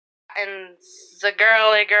and the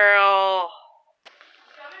girly girl.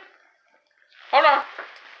 Hold on.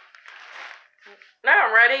 Now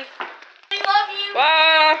I'm ready. We love you.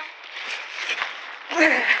 Bye.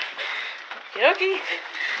 Yucky.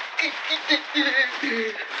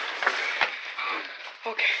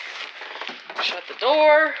 Okay. Shut the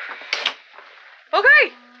door.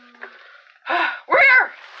 Okay. We're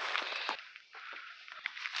here.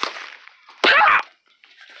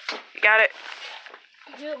 You got it.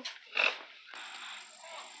 You.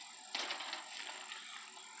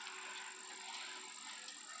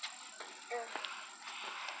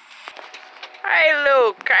 Hey,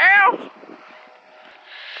 little cow.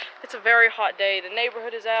 It's a very hot day. The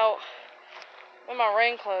neighborhood is out in my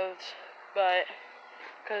rain clothes, but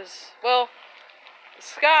because, well, the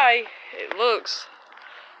sky, it looks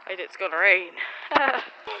like it's gonna rain.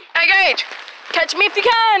 Hey, Gage, catch me if you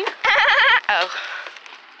can. Oh.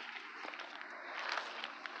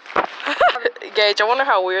 Gage, I wonder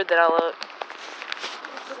how weird that I look.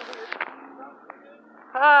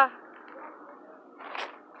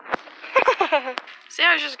 See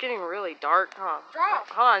how it's just getting really dark, huh? Drop.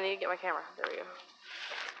 Hold on, I need to get my camera. There we go.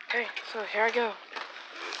 Okay, so here I go.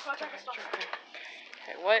 Watch, I can stop it.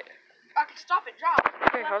 Okay, what? I can stop it. Drop.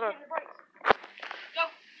 Okay, hold on. Go.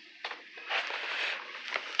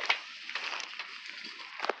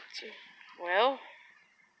 Well.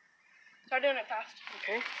 Start doing it fast.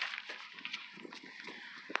 Okay.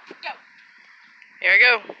 Go. Here I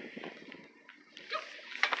go.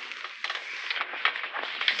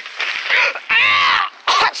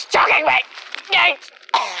 It's choking me! Yikes!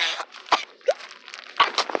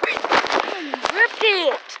 Ripped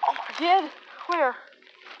it. Oh, I did? Where?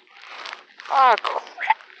 Oh,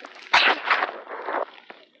 crap.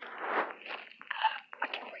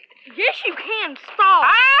 Yes, you can. Stop.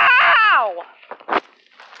 Ow!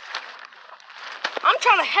 I'm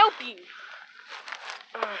trying to help you.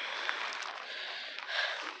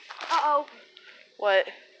 Uh-oh. What?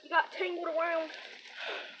 You got tangled around.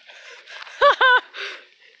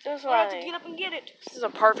 Just I have to like, get up and get it. this is a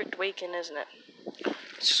perfect weekend, isn't it?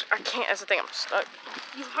 I can't, that's the thing, I'm stuck.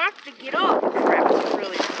 You have to get up. Crap, it's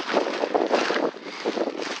really...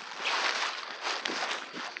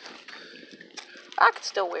 I could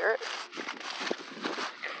still wear it.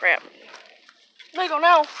 Crap. There you go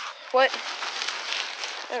now. What?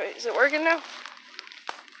 Oh, is it working now?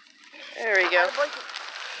 There we go.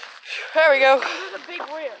 There we go. There's a big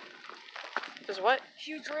rip. There's what?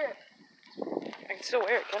 Huge rip. I can still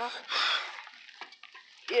wear it, can I?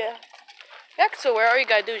 Yeah. Yeah, I can still wear it. All you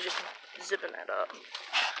gotta do is just zipping that up.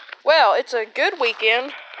 Well, it's a good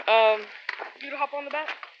weekend. You to hop on the back?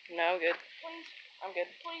 No, I'm good. Please. I'm good.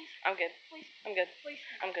 Please. I'm good. Please. I'm good. Please.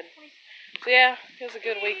 I'm good. Please. So yeah, it was a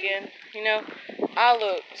good weekend. You know, I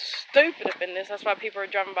look stupid up in this. That's why people are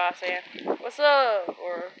driving by saying, "What's up?"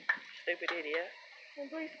 or "Stupid idiot."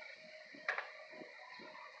 Please.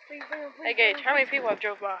 Please, please. Hey Gage, how many people have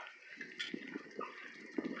drove by?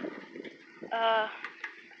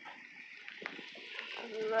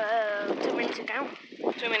 Too many to count.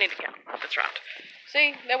 Too many to count. That's right.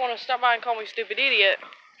 See, they want to stop by and call me stupid idiot,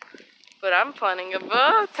 but I'm planning a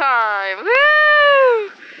boat time.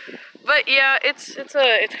 Woo! But yeah, it's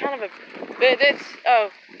kind of a bit. It's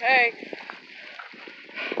oh hey.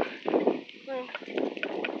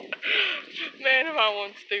 Man, am I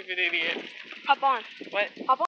one stupid idiot. Hop on. What? Hop on.